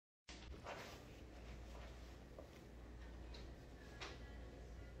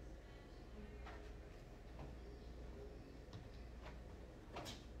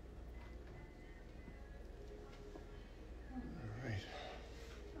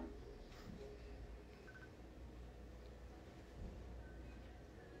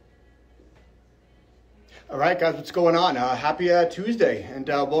All right, guys, what's going on? Happy Tuesday, and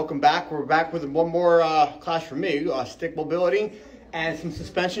welcome back. We're back with one more class from me, stick mobility and some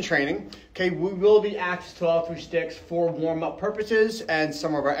suspension training. Okay, we will be access to all three sticks for warm-up purposes, and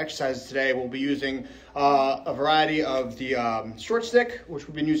some of our exercises today we'll be using a variety of the short stick, which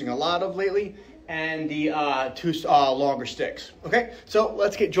we've been using a lot of lately, and the two longer sticks. Okay, so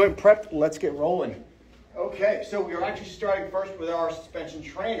let's get joint prepped. Let's get rolling. Okay, so we are actually starting first with our suspension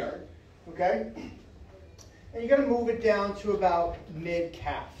trainer. Okay. And you're going to move it down to about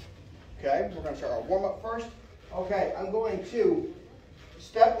mid-calf. Okay, we're going to start our warm-up first. Okay, I'm going to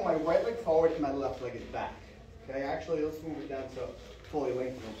step my right leg forward and my left leg is back. Okay, actually, let's move it down so fully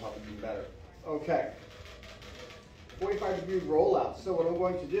lengthened will probably be better. Okay, 45-degree rollout. So what I'm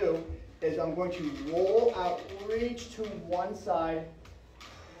going to do is I'm going to roll out, reach to one side,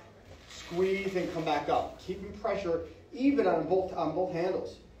 squeeze, and come back up. Keeping pressure even on both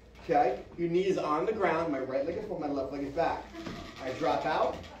handles. Okay, your knee is on the ground, my right leg is forward, my left leg is back. I drop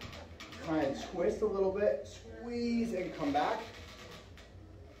out, try and twist a little bit, squeeze and come back.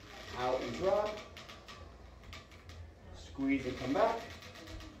 Out and drop. Squeeze and come back.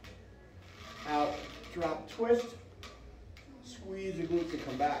 Out, drop, twist. Squeeze the glutes and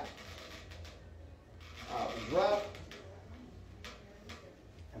come back. Out and drop.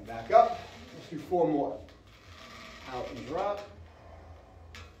 And back up. Let's do 4 more. Out and drop.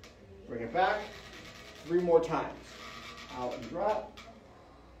 Bring it back, 3 more times. Out and drop,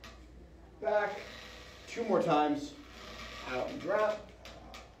 back, 2 more times. Out and drop,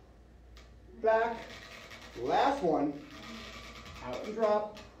 back, last one, out and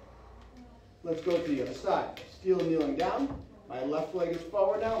drop. Let's go to the other side. Still kneeling down. My left leg is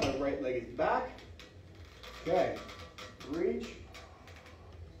forward now, my right leg is back. Okay, reach,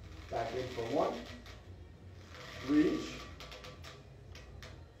 back in for 1, reach,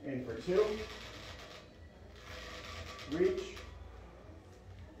 in for 2, reach,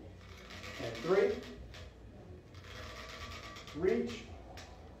 and 3, reach,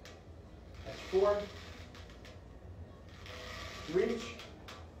 that's 4, reach,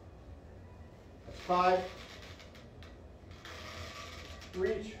 that's 5,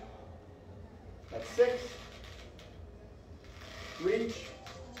 reach, that's 6, reach,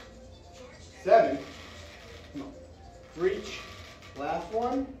 7, reach, last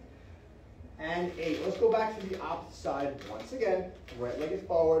one, and 8. Let's go back to the opposite side once again. Right leg is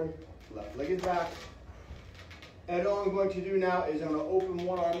forward, left leg is back. And all I'm going to do now is I'm going to open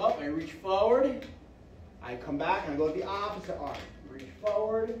one arm up. I reach forward. I come back and I go to the opposite arm. Reach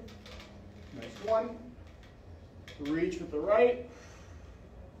forward. Nice one. Reach with the right.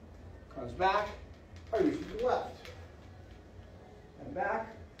 Comes back. I reach with the left. And back.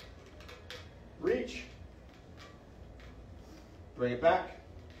 Reach. Bring it back,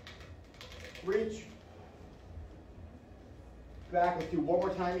 reach, back. Let's do 1 more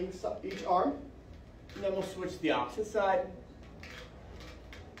time each arm, and then we'll switch to the opposite side.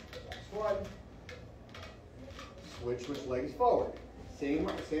 Next one, switch which leg is forward. Same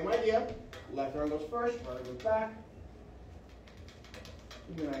idea, left arm goes first, right arm goes back.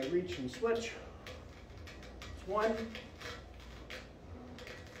 And then I reach and switch. That's 1,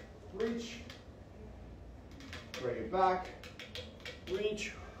 reach, bring it back.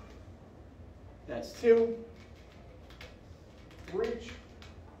 Reach, that's 2, reach,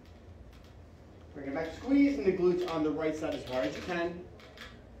 bring it back, squeeze the glutes on the right side as hard as you can.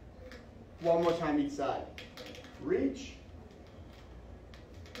 1 more time each side. Reach,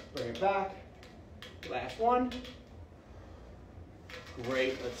 bring it back, last one.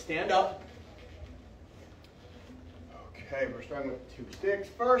 Great, let's stand up. Okay, we're starting with 2 sticks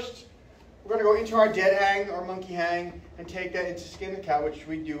first. We're going to go into our dead hang, or monkey hang, and take that into skin the cow, which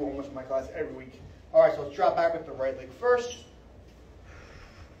we do almost in my class every week. All right, so let's drop back with the right leg first.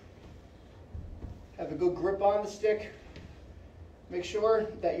 Have a good grip on the stick. Make sure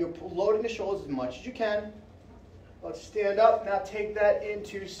that you're loading the shoulders as much as you can. Let's stand up. Now take that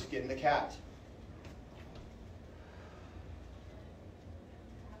into skin the cat.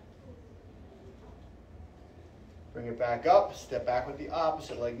 Bring it back up. Step back with the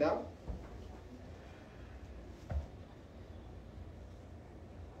opposite leg now.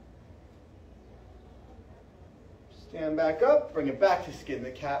 Stand back up, bring it back to skin the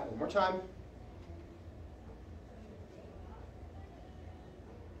cat 1 more time.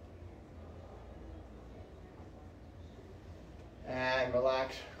 And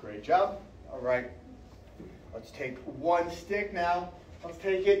relax, great job. All right, let's take 1 stick now. Let's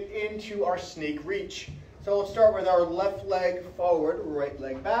take it into our snake reach. So let's start with our left leg forward, right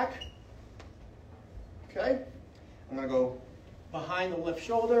leg back. Okay, I'm gonna go behind the left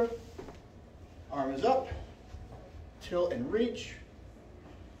shoulder, arm is up. tilt and reach.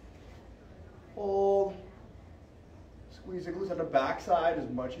 Hold. Squeeze the glutes on the back side as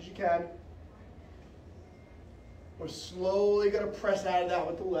much as you can. We're slowly going to press out of that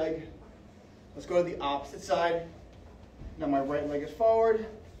with the leg. Let's go to the opposite side. Now my right leg is forward,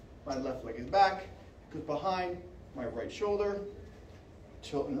 my left leg is back, goes behind my right shoulder,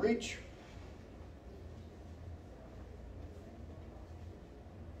 tilt and reach.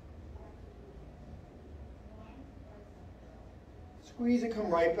 Squeeze and come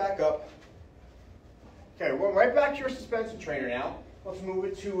right back up. Okay, we're going right back to your suspension trainer now. Let's move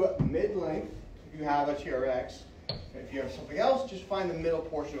it to mid-length if you have a TRX. If you have something else, just find the middle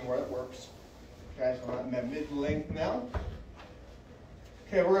portion where it works. Okay, so I'm at mid-length now.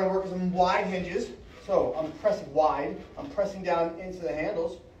 Okay, we're going to work with some wide hinges. So I'm pressing wide. I'm pressing down into the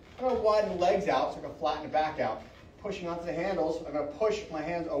handles. I'm going to widen the legs out so I can flatten the back out. Pushing onto the handles. I'm going to push my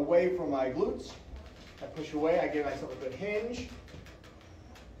hands away from my glutes. I push away. I give myself a good hinge.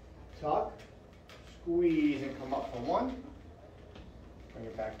 Tuck. Squeeze and come up for one. Bring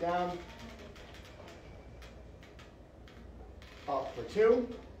it back down. Up for two.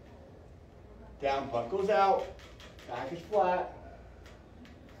 Down, butt goes out. Back is flat.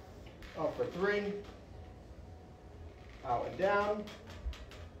 Up for three. Out and down.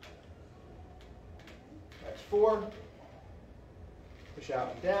 That's four. Push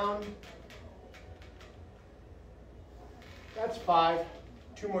out and down. That's five.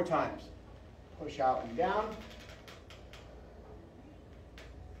 Two more times. Push out and down.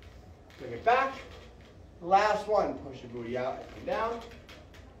 Bring it back. Last one. Push the booty out and down.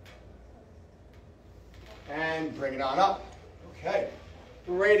 And bring it on up. Okay.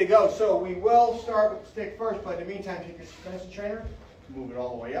 We're ready to go. So we will start with the stick first, but in the meantime, take your suspension trainer, move it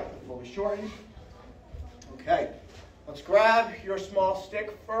all the way up before we shorten. Okay. Let's grab your small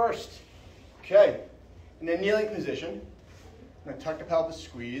stick first. Okay. In the kneeling position, I'm going to tuck the pelvis,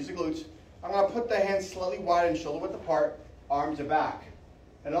 squeeze the glutes. I'm going to put the hands slightly wide and shoulder width apart, arms are back.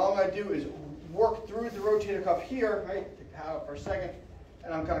 And all I'm going to do is work through the rotator cuff here, right? Take the hat out for a second.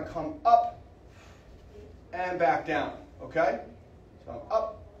 And I'm going to come up and back down, okay? So I'm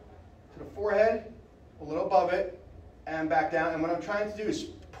up to the forehead, a little above it, and back down. And what I'm trying to do is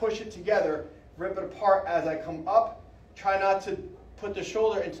push it together, rip it apart as I come up. Try not to put the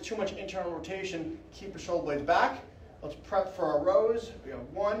shoulder into too much internal rotation. Keep the shoulder blades back. Let's prep for our rows. We have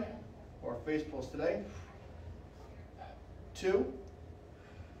one, or face pulls today. Two.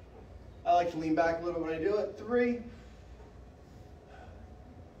 I like to lean back a little when I do it. Three.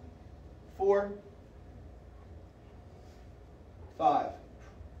 Four. Five.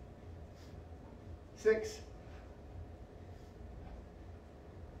 Six.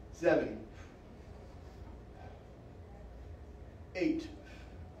 Seven. 8.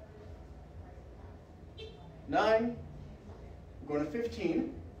 9. We're going to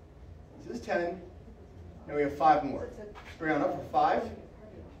 15. This is 10. Now we have 5 more. Bring on up for 5.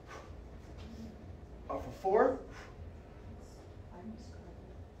 Up for 4.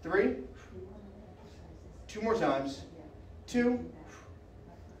 3. 2 more times. 2.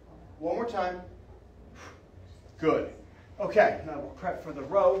 One more time. Good. Okay, now we'll prep for the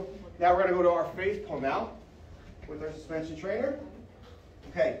row. Now we're going to go to our face pull now with our suspension trainer.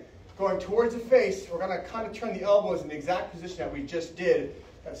 Okay, going towards the face, we're going to kind of turn the elbows in the exact position that we just did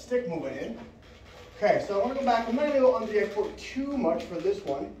that stick movement in. Okay, so I want to go back. I'm not going to go under the export too much for this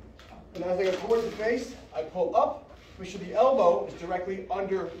one. And as I go towards the face, I pull up. Make sure the elbow is directly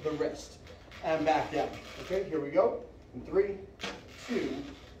under the wrist. And back down. Okay, here we go. In 3, 2,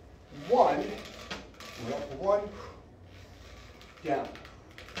 1. We're up for 1. Down.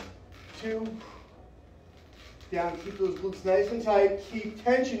 2. Down. Keep those glutes nice and tight. Keep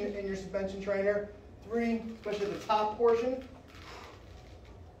tension in your suspension trainer. 3, especially the top portion.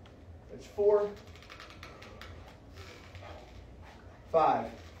 That's 4. 5.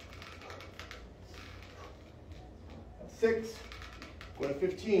 That's 6. Go to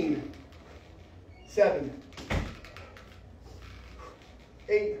 15. 7.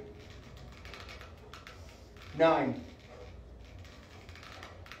 8. 9.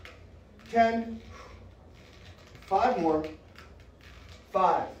 10. 5 more.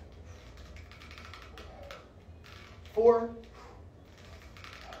 5. 4.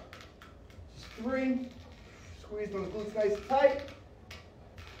 3. Squeeze those glutes nice and tight.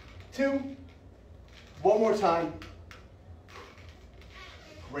 2. One more time.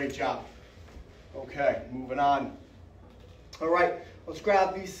 Great job. Okay, moving on. All right, let's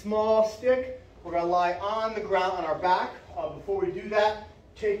grab the small stick. We're going to lie on the ground on our back. Before we do that,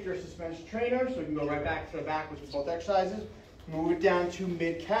 take your suspension trainer so we can go right back to the back with both exercises. Move it down to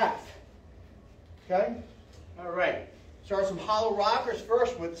mid-calf. Okay? All right, start some hollow rockers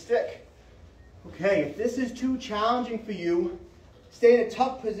first with the stick. Okay, if this is too challenging for you, stay in a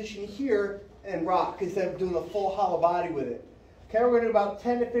tuck position here and rock instead of doing a full hollow body with it. Okay, we're going to do about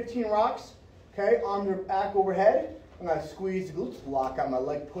 10 to 15 rocks. Okay, arms are back overhead. I'm going to squeeze the glutes, lock out my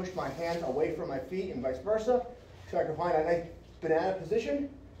leg, push my hands away from my feet and vice versa so I can find a nice banana position.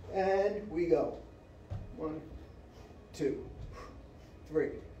 And we go. 1, 2, 3,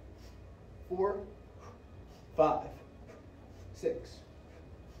 4, 5, 6,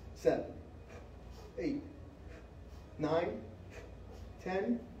 7, 8, 9,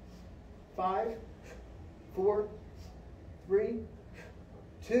 10, 5, 4, 3,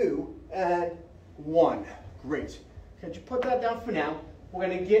 2, and 1. Great. Can you put that down for now? We're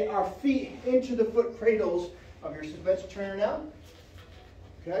going to get our feet into the foot cradles of your suspension trainer now.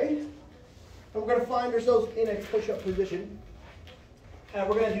 Okay? And we're going to find ourselves in a push-up position. And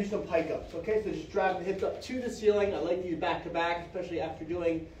we're going to do some pike-ups. Okay? So just drive the hips up to the ceiling. I like to use back-to-back, especially after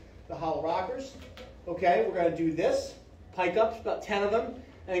doing the hollow rockers. Okay? We're going to do this. Pike-ups, about 10 of them.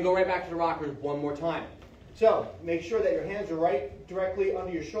 And then go right back to the rockers one more time. So make sure that your hands are directly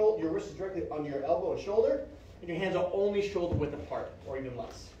under your shoulder, your wrist is directly under your elbow and shoulder, and your hands are only shoulder width apart, or even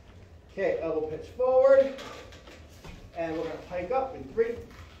less. Okay, elbow pitch forward, and we're going to pike up in 3,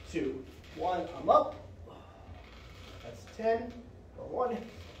 2, 1. I'm up. That's 10. For 1,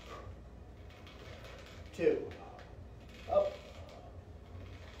 2, up,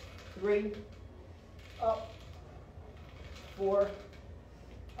 3, up, 4,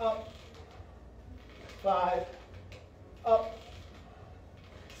 up. 5, up,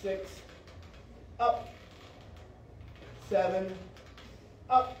 6, up, 7,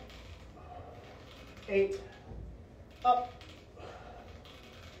 up, 8, up,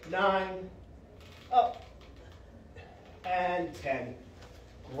 9, up, and 10.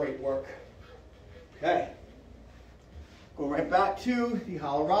 Great work. Okay. Go right back to the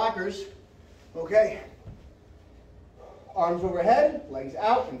hollow rockers. Okay. Arms overhead, legs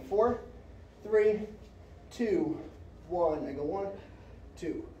out in 4, 3, 2, 1. I go 1,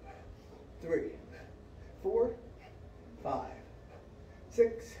 2, 3, 4, 5,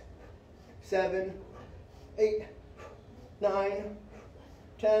 6, 7, 8, 9,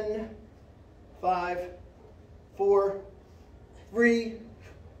 10, 5, 4, 3,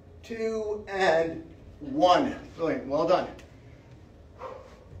 2, and 1. Brilliant. Well done.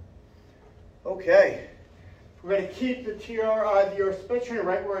 Okay. We're going to keep your suspension trainer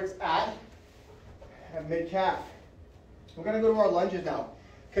right where it's at mid-calf. We're going to go to our lunges now.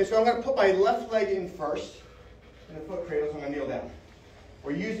 Okay, so I'm going to put my left leg in first in the foot cradle, so I'm going to kneel down.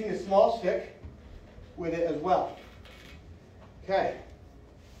 We're using a small stick with it as well. Okay.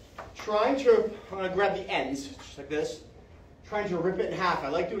 I'm going to grab the ends, just like this. Trying to rip it in half. I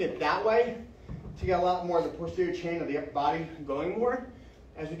like doing it that way to get a lot more of the posterior chain of the upper body going more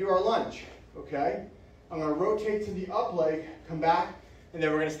as we do our lunge. Okay? I'm going to rotate to the up leg, come back, and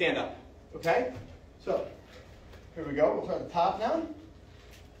then we're going to stand up. Okay? So, here we go. We'll start at the top now.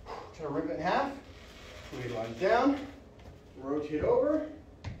 Try to rip it in half. We lunge down, rotate over,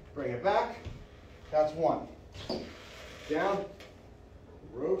 bring it back. That's 1. Down,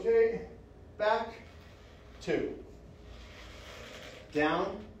 rotate, back, 2.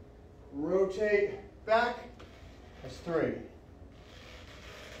 Down, rotate, back. That's 3.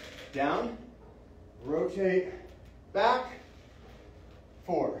 Down, rotate, back,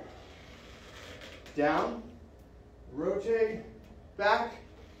 4. Down, rotate, back,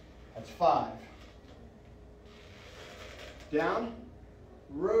 that's 5. Down,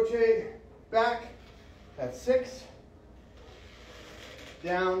 rotate, back, that's 6.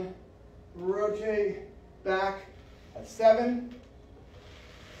 Down, rotate, back, that's 7.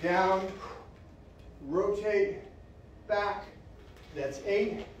 Down, rotate, back, that's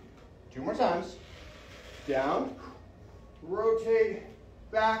 8. 2 more times. Down, rotate,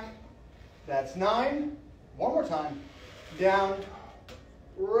 back, that's 9. 1 more time. Down,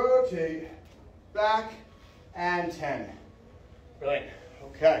 rotate, back, and 10. Brilliant.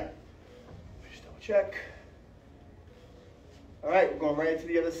 Okay. Just double check. All right, we're going right to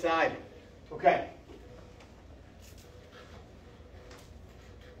the other side. Okay.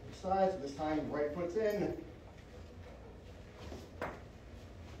 Side, so this time right foot's in.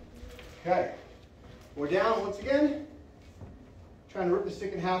 Okay. We're down once again. Trying to rip the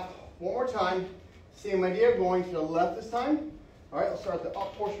stick in half one more time. Same idea, going to the left this time. All right, let's start the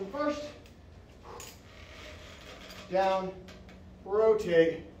up portion first. Down,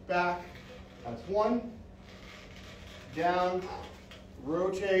 rotate, back. That's 1. Down,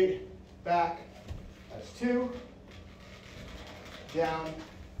 rotate, back. That's 2. Down,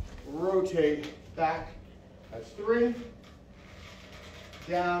 rotate, back. That's 3.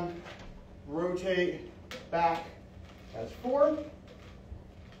 Down, rotate, back. That's 4.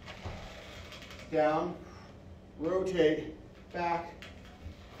 Down, rotate, back.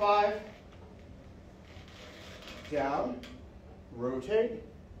 5. Down, rotate,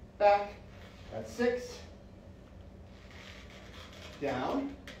 back. That's 6.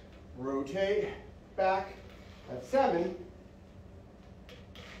 Down, rotate, back. That's 7.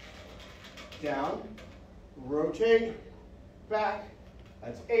 Down, rotate, back.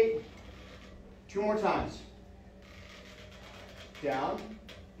 That's 8. 2 more times. Down,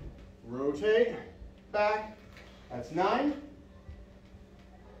 rotate, back. That's 9.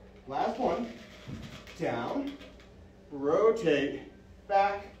 Last one. Down, rotate,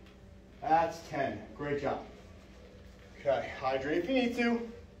 back. That's 10. Great job. Okay, hydrate if you need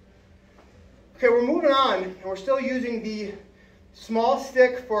to. Okay, we're moving on, and we're still using the small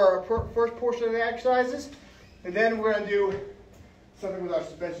stick for our first portion of the exercises, and then we're going to do something with our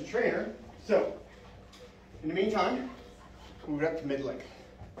suspension trainer. So, in the meantime, move it up to mid-leg.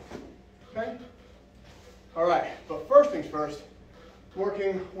 Okay? All right, but first things first,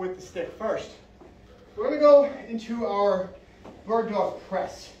 working with the stick first. We're going to go into our bird dog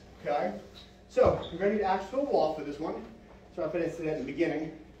press. Okay? So, we're going to need access to the wall for this one. So I said at the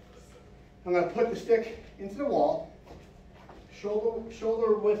beginning. I'm going to put the stick into the wall,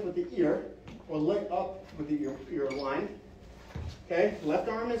 shoulder width with the ear, or leg up with the ear line. Okay, left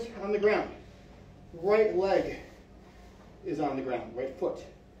arm is on the ground. Right leg is on the ground, right foot.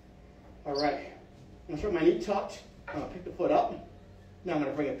 All right, I'm going to show my knee tucked. I'm going to pick the foot up. Now I'm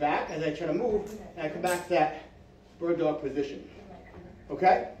going to bring it back as I try to move, and I come back to that bird dog position.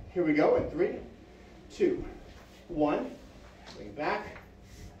 Okay, here we go in 3, 2, 1. Bring it back.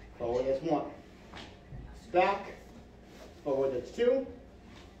 Forward, that's 1. Back. Forward, that's 2.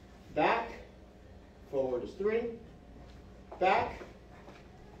 Back. Forward is 3. Back.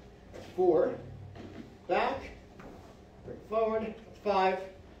 That's 4. Back. Bring it forward, that's 5.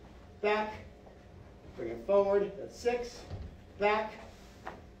 Back. Bring it forward, that's 6. Back.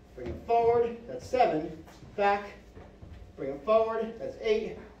 Bring it forward, that's 7. Back. Bring it forward, that's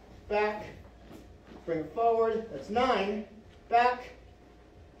 8. Back. Bring it forward, that's 9. Back.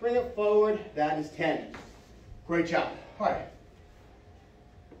 Bring it forward, that is 10. Great job. All right.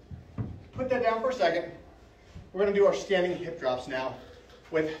 Put that down for a second. We're going to do our standing hip drops now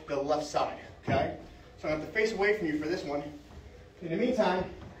with the left side, okay? So I have to face away from you for this one. In the meantime,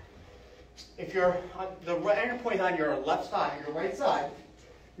 if the anchor point is on your left side, your right side,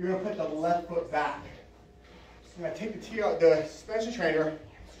 you're going to put the left foot back. I'm going to take the suspension trainer,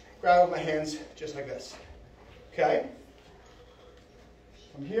 grab it with my hands just like this, okay?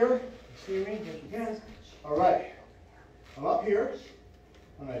 I'm here, you see me, get your hands. All right, I'm up here.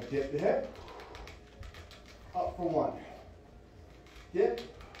 I'm going to dip the hip, up for 1. Dip,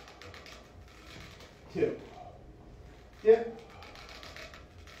 2. Dip,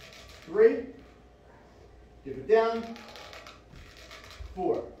 3. Dip it down,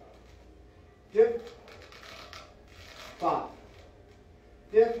 4. Dip, 5.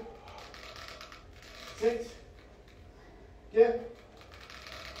 Dip, 6. Dip,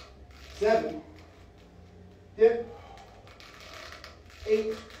 7. Dip,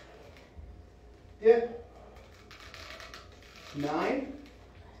 8. Dip, 9.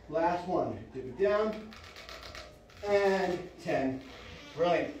 Last one. Dip it down. And 10.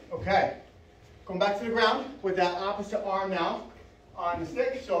 Brilliant. Okay. Going back to the ground with that opposite arm now on the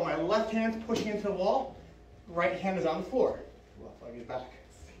stick. So my left hand's pushing into the wall. Right hand is on the floor. Left leg is back.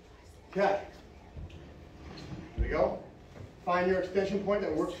 Okay. Here we go. Find your extension point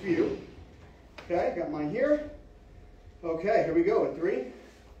that works for you. Okay, got mine here. Okay, here we go. In 3,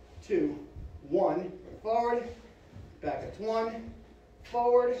 2, 1. Forward. Back, that's 1.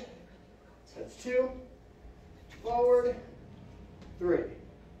 Forward. That's 2. Forward. 3.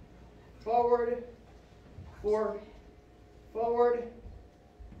 Forward. 4. Forward.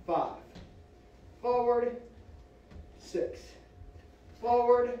 5. Forward. 6.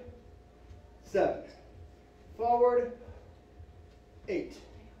 Forward. 7. Forward. 8.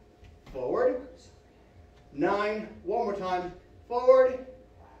 Forward. 9. One more time. Forward.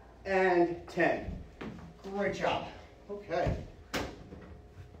 And 10. Great job. Okay.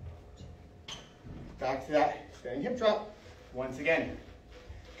 Back to that standing hip drop once again.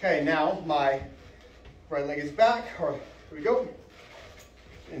 Okay, now my right leg is back. Or here we go.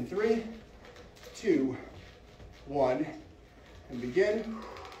 In 3, 2, 1, and begin.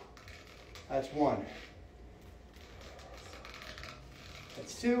 That's 1.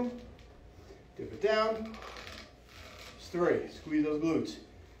 That's 2. Dip it down. It's 3. Squeeze those glutes.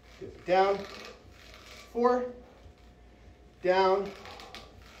 Dip it down. 4, down,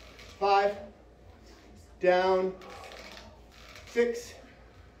 5, down, 6,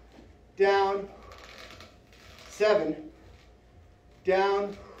 down, 7,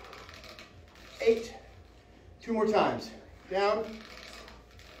 down, 8, 2 more times, down,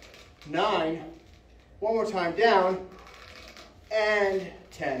 9, one more time, down, and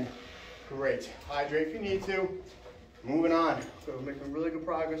 10. Great. Hydrate if you need to. Moving on. So we're making really good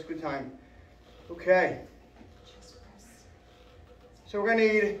progress, good time. Okay. So we're gonna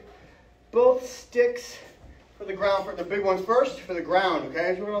need both sticks for the ground, for the big ones first, for the ground,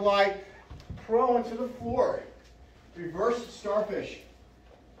 okay? So we're gonna lie prone to the floor. Reverse starfish.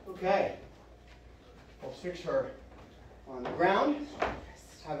 Okay. Both sticks are on the ground.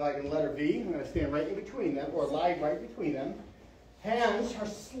 Have like a letter V. I'm gonna stand right in between them, or lie right between them. Hands are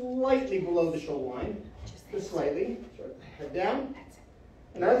slightly below the shoulder line, just slightly. Head down.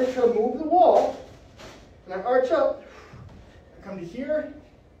 And as I try to move the wall, and I arch up, I come to here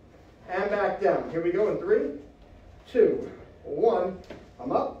and back down. Here we go in 3, 2, 1.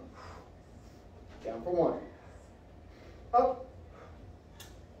 I'm up, down for 1. Up,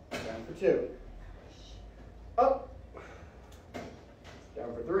 down for 2. Up,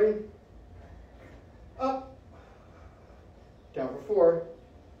 down for 3. Up, down for 4.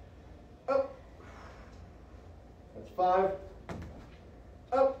 Up. That's 5.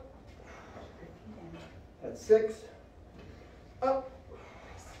 Up. That's 6. Up.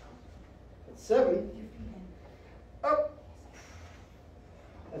 That's 7. Up.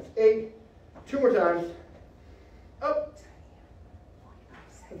 That's 8. 2 more times. Up.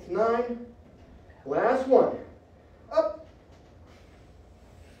 That's 9. Last one. Up.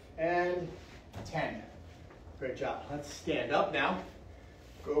 And 10. Great job. Let's stand up now.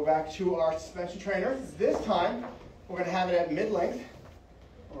 Go back to our suspension trainer. This time, we're going to have it at mid-length.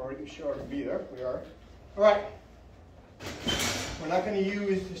 We're already sure to be there. We are. All right. We're not going to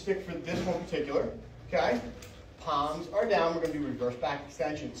use the stick for this one particular. Okay? Palms are down. We're going to do reverse back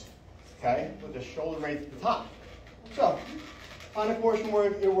extensions. Okay? With the shoulder right at the top. So, on a portion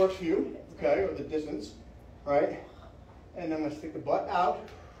where it works for you. Okay? Or the distance. All right? And I'm going to stick the butt out.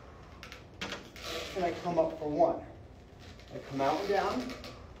 And I come up for 1. I come out and down.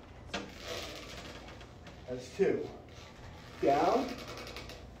 That's 2. Down.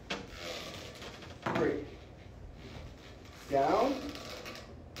 3. Down.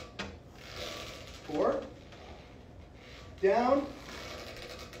 4. Down.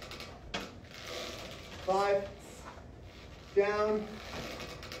 5. Down.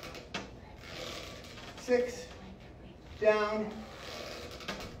 6. Down.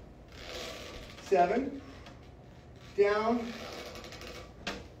 7. Down.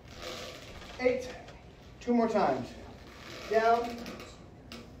 8. 2 more times. Down.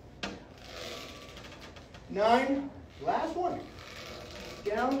 9. Last one.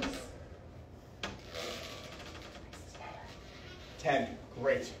 Down. 10.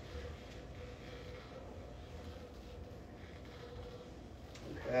 Great.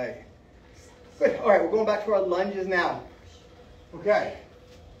 Okay. Good. All right, we're going back to our lunges now. Okay.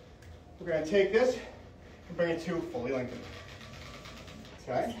 We're going to take this and bring it to fully lengthened.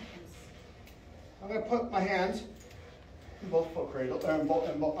 Okay. I'm going to put my hands in both foot cradles, on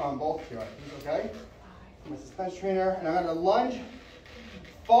both here. Okay. My suspension trainer, and I'm going to lunge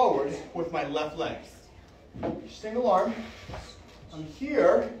forward with my left leg. Single arm. I'm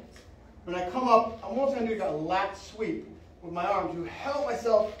here. When I come up, I'm also going to do a lat sweep with my arm to help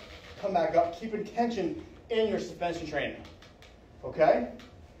myself come back up, keeping tension in your suspension training. Okay?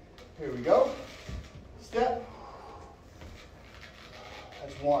 Here we go. Step.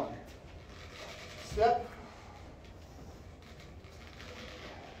 That's 1. Step.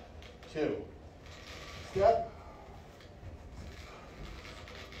 2. Step.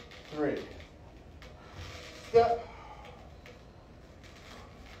 3. Step.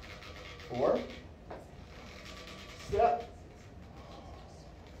 4. Step.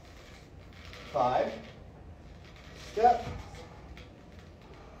 5. Step.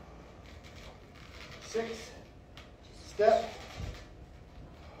 6. Step.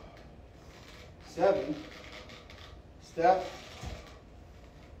 7. Step.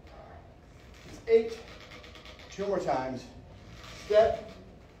 8. 2 more times. Step.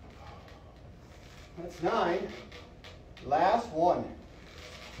 That's 9. Last one.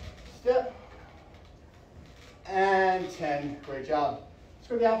 Step. And 10. Great job. Let's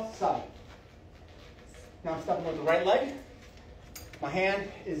go to the opposite side. Now I'm stepping with the right leg. My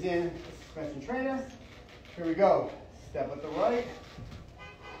hand is in the suspension trainer. Here we go. Step with the right.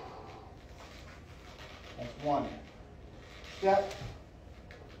 That's 1. Step.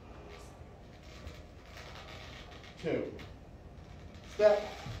 2. Step.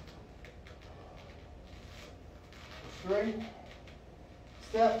 3.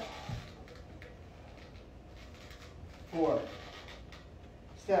 Step. 4.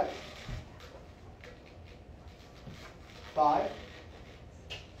 Step. 5.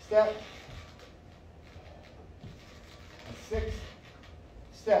 Step. 6.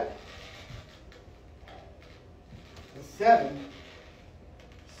 Step. 7.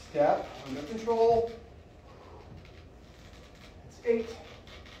 Step. Under control. That's 8.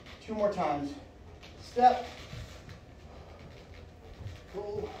 2 more times. Step.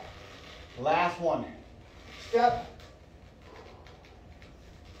 Pull. Last one. Step.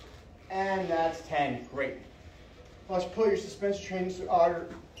 And that's 10. Great. Let's pull your suspension trainers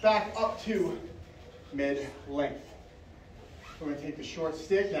back up to mid-length. We're going to take the short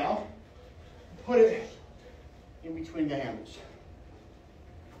stick now, put it in between the hammers.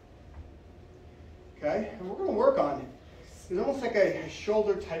 Okay, and we're going to work on, it's almost like a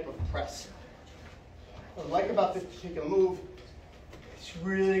shoulder type of press. What I like about this particular move, it's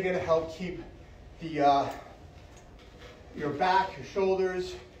really going to help keep the your back, your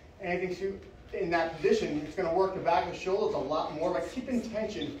shoulders, anything in that position. It's going to work the back of the shoulders a lot more by keeping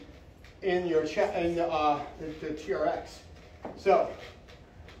tension in your chest, in the TRX. So,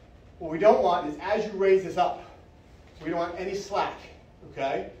 what we don't want is as you raise this up, we don't want any slack,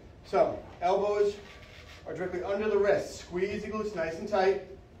 okay? So, elbows are directly under the wrists. Squeeze the glutes nice and tight.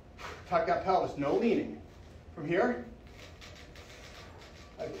 Tuck that pelvis, no leaning. From here,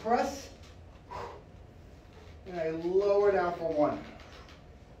 I press, and I lower down for 1.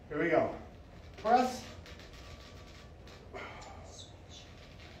 Here we go. Press,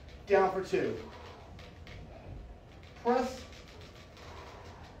 down for 2. Press,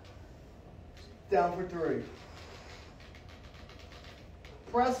 down for 3.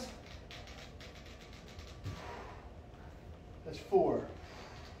 Press, that's 4.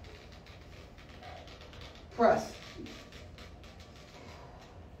 Press,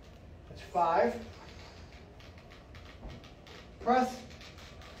 that's 5. Press,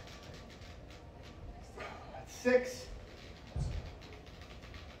 that's 6.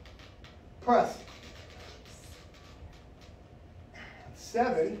 Press, that's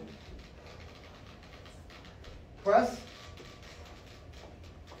 7. Press,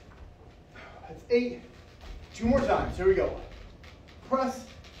 that's 8. 2 more times, here we go. Press,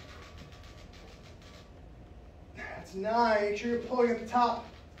 that's 9. Make sure you're pulling at the top.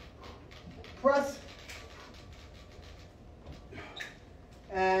 Press,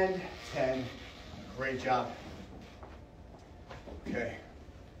 and 10. Great job. Okay.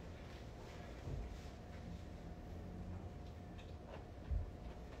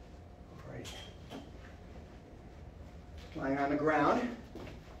 Great. Lying on the ground.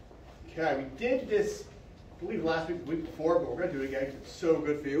 Okay, we did this, I believe last week, the week before, but we're going to do it again because it's so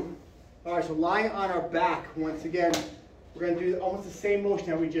good for you. All right, so lying on our back, once again, we're going to do almost the same motion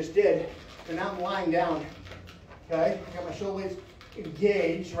that we just did, but now I'm lying down. Okay, I got my shoulder blades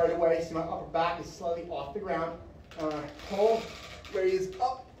engaged right away, so my upper back is slightly off the ground. Pull, raise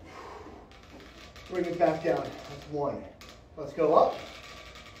up, bring it back down. That's 1. Let's go up,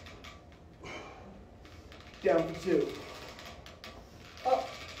 down for 2, up,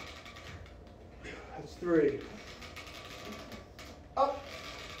 that's 3, up,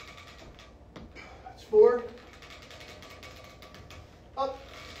 that's 4, up,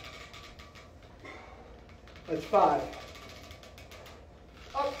 that's 5,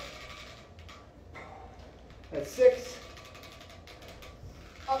 up, that's 6,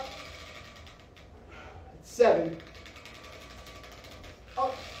 up, that's 7,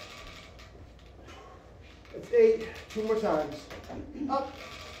 up, that's 8, 2 more times, up.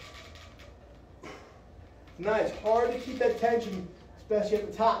 Now it's hard to keep that tension, especially at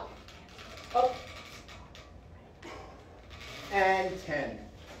the top. Up, and 10.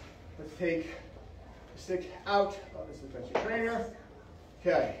 Let's take the stick out of the suspension trainer.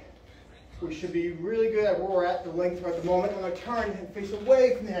 Okay, we should be really good at where we're at, the length we're at the moment. I'm going to turn and face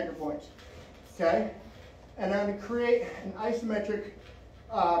away from the anchor points. Okay, and I'm going to create an isometric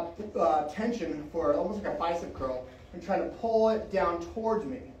tension for almost like a bicep curl. I'm trying to pull it down towards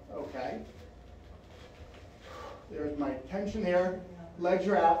me. Okay. There's my tension there, legs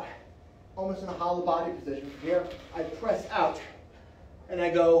are out, almost in a hollow body position. From here, I press out, and I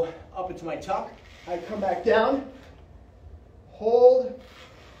go up into my tuck. I come back down, hold,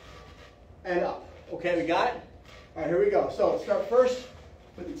 and up. Okay, we got it? All right, here we go. So let's start first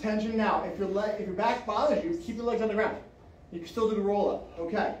with the tension now. If your back bothers you, keep your legs on the ground. You can still do the roll up.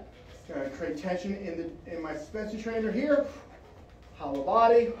 Okay. Gonna create tension in my suspension trainer here. Hollow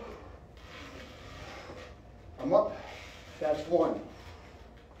body. Come up. That's 1.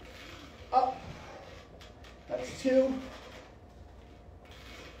 Up. That's 2.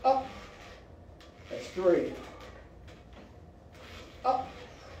 Up. That's 3. Up.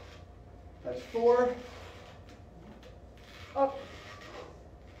 That's 4. Up.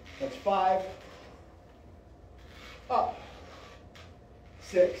 That's 5. Up.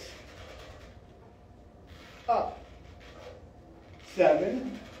 6. Up.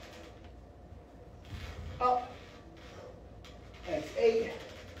 7. Up. That's 8.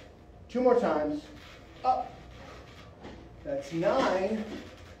 2 more times. Up. That's 9.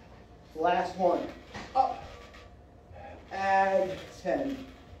 Last one. Up. And 10.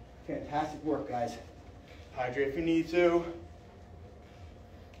 Fantastic work, guys. Hydrate if you need to.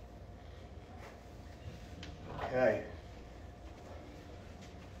 Okay.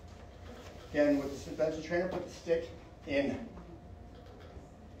 Again, with the suspension trainer, put the stick in.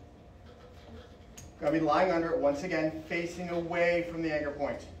 Gotta be lying under it once again, facing away from the anchor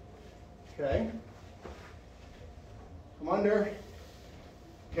point. Okay. Come under.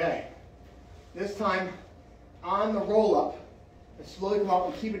 Okay. This time, on the roll up, slowly come up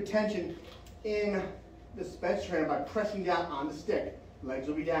and keep attention in the suspension trainer by pressing down on the stick. Legs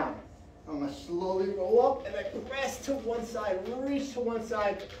will be down. I'm going to slowly roll up and then press to one side, reach to one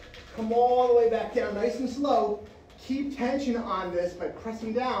side, come all the way back down, nice and slow. Keep tension on this by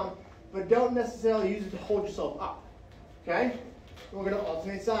pressing down, but don't necessarily use it to hold yourself up. Okay? We're going to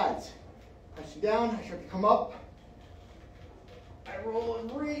alternate sides. Pressing down, I start to come up. I roll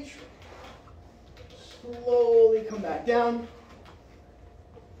and reach. Slowly come back down.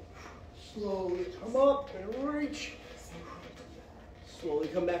 Slowly come up and reach. Slowly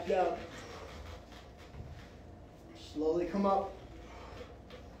come back down. Slowly come up.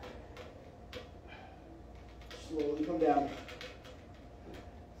 Slowly come down.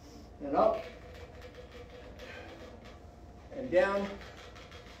 And up. And down.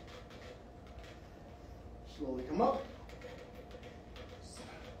 Slowly come up.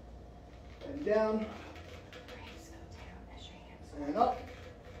 And down. And up.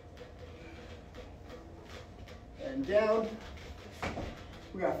 And down.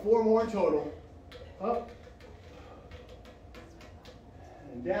 We got 4 more in total. Up.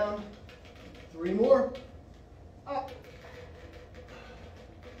 And down. 3 more. Up.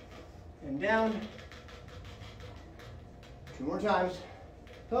 And down. 2 more times.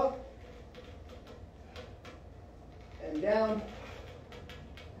 Up. And down.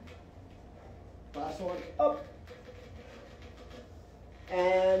 Last one. Up.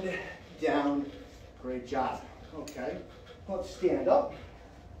 And down. Great job. Okay. Let's stand up.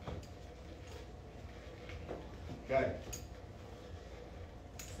 Okay.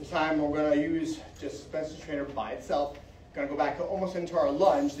 This time we're going to use just suspension trainer by itself. Going to go back to almost into our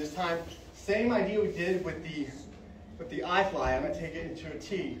lunge. This time, same idea we did with the I fly. I'm going to take it into a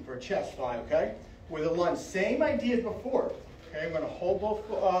T for a chest fly, okay? With a lunge, same idea as before. Okay, I'm going to hold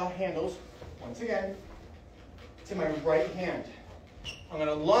both handles once again to my right hand. I'm going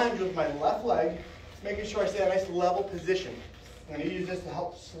to lunge with my left leg, making sure I stay in a nice level position. I'm going to use this to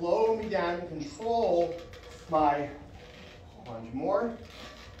help slow me down and control my lunge more.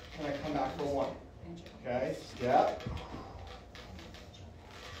 And I come back for 1. Okay, step.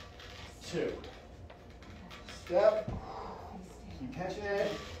 2. Step. Keep tension in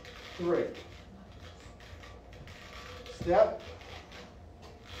it. 3. Step.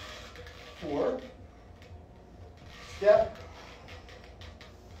 4. Step.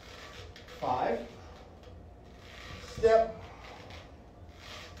 5. Step.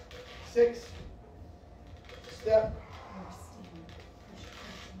 6. Step.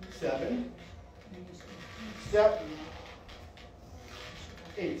 7. Step.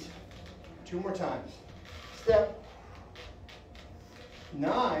 8. 2 more times. Step.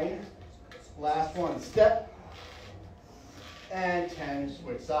 9. Last one. Step. And 10.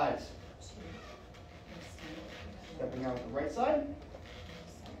 Switch sides. Stepping out the right side.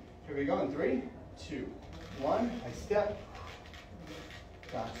 Here we go in 3, 2, 1. I step.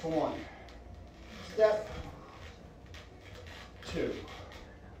 Back for 1. Step. 2.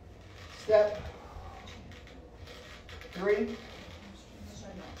 Step. 3.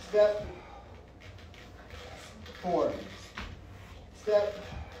 Step. 4. Step.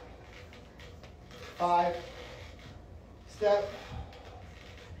 5. Step.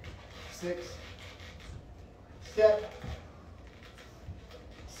 6. Step.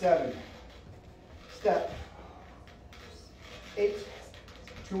 7. Step. 8.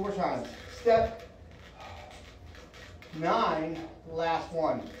 2 more times. Step. 9. Last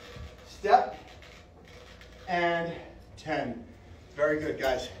one. Step. And 10. Very good,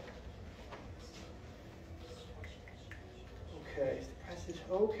 guys. Okay, press it.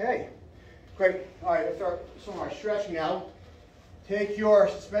 Okay, great. All right, let's start some of our stretching now. Take your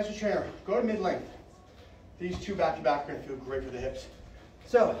suspension trainer, go to mid-length. These two back-to-back are gonna feel great for the hips.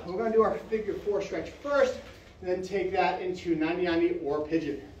 So we're gonna do our figure 4 stretch first, and then take that into 90-90 or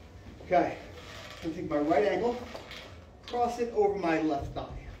pigeon. Okay, I'm gonna take my right ankle, cross it over my left thigh.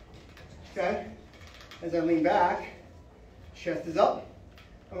 Okay, as I lean back, chest is up.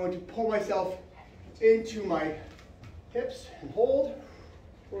 I'm going to pull myself into my hips and hold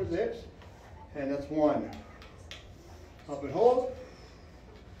towards the hips. And that's 1. Up and hold.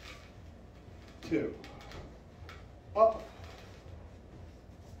 2. Up.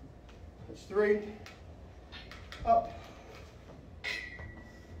 That's 3. Up.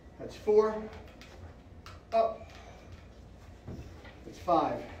 That's 4. Up. That's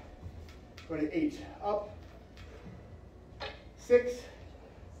 5. Go to 8. Up. 6.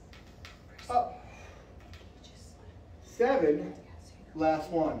 Up. 7. Last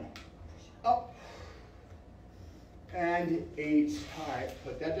one. Up. And 8. All right,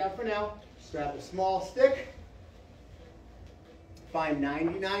 put that down for now. Grab a small stick. Find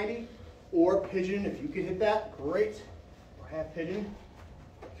 90-90 or pigeon. If you can hit that, great. Or half pigeon.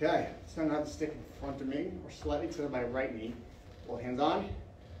 Okay, so now the stick in front of me or slightly to my right knee. Both hands on.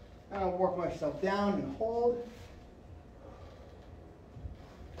 And I'll work myself down and hold.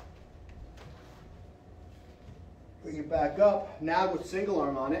 Bring it back up. Now with single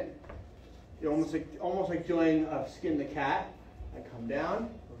arm on it, you're almost like doing a skin the cat. I come down,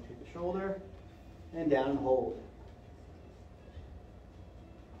 rotate the shoulder, and down and hold.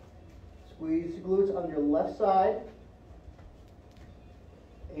 Squeeze the glutes on your left side,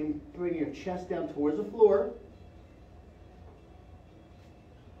 and bring your chest down towards the floor.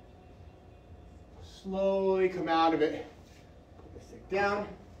 Slowly come out of it. Put the stick down.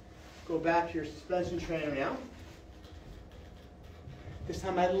 Go back to your suspension trainer now. This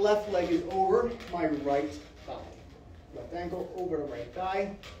time my left leg is over my right thigh. Left ankle over the right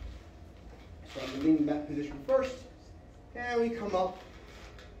thigh. So I'm leaning back position first. And we come up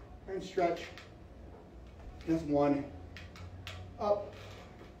and stretch. That's 1. Up.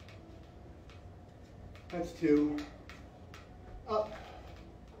 That's 2. Up.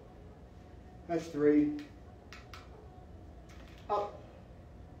 That's 3. Up.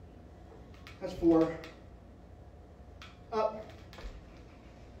 That's 4. Up.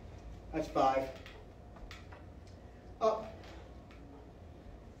 That's 5. Up.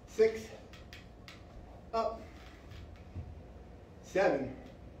 6. Up. 7.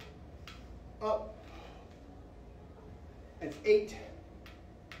 Up. That's 8.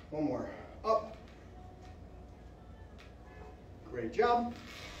 One more. Up. Great job.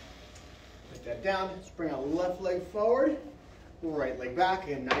 Put that down. Let's bring our left leg forward. Right leg back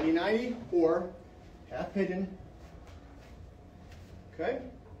in 90-90 or half pigeon. Okay.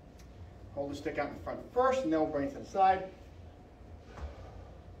 Hold the stick out in front first, and then we'll bring it to the side.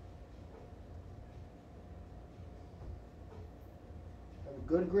 Have a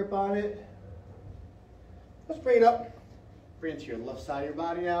good grip on it. Let's bring it up. Bring it to your left side of your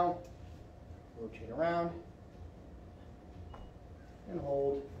body now. Rotate around. And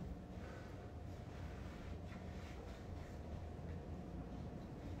hold.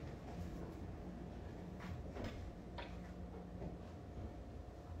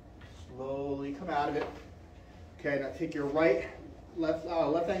 Slowly come out of it. Okay, now take your left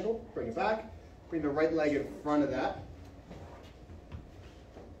ankle, bring it back. Bring the right leg in front of that.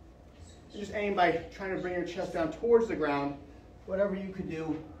 And just aim by trying to bring your chest down towards the ground. Whatever you could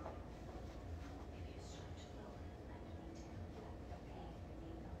do.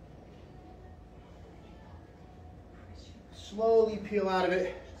 Slowly peel out of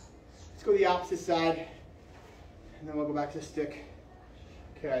it. Let's go to the opposite side. And then we'll go back to the stick.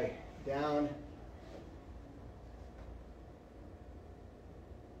 Okay, down.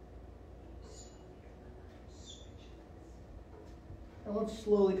 And let's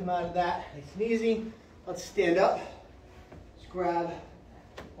slowly come out of that. Nice and easy. Let's stand up. Let's grab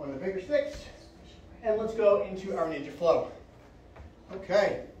one of the bigger sticks. And let's go into our ninja flow.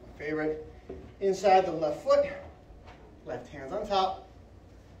 Okay, my favorite. Inside the left foot. Left hand's on top.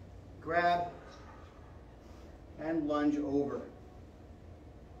 Grab. And lunge over.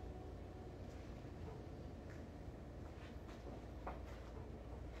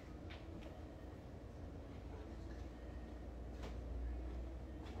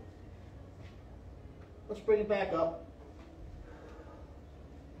 Let's bring it back up.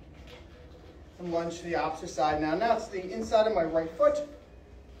 And lunge to the opposite side now. Now it's the inside of my right foot.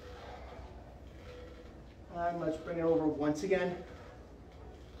 And let's bring it over once again.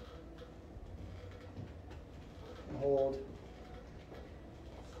 And hold.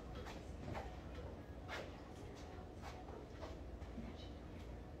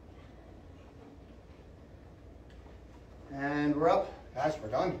 we're up. Guys, we're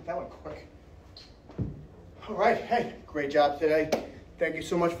done. That went quick. All right, hey, great job today. Thank you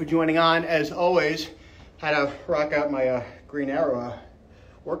so much for joining on. As always, had to rock out my Green Arrow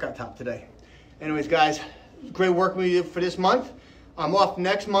workout top today. Anyways, guys, great work with you for this month. I'm off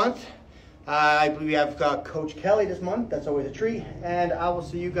next month. I believe we have Coach Kelly this month. That's always a treat. And I will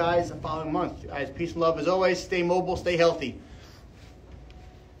see you guys the following month. Guys, peace and love as always. Stay mobile, stay healthy.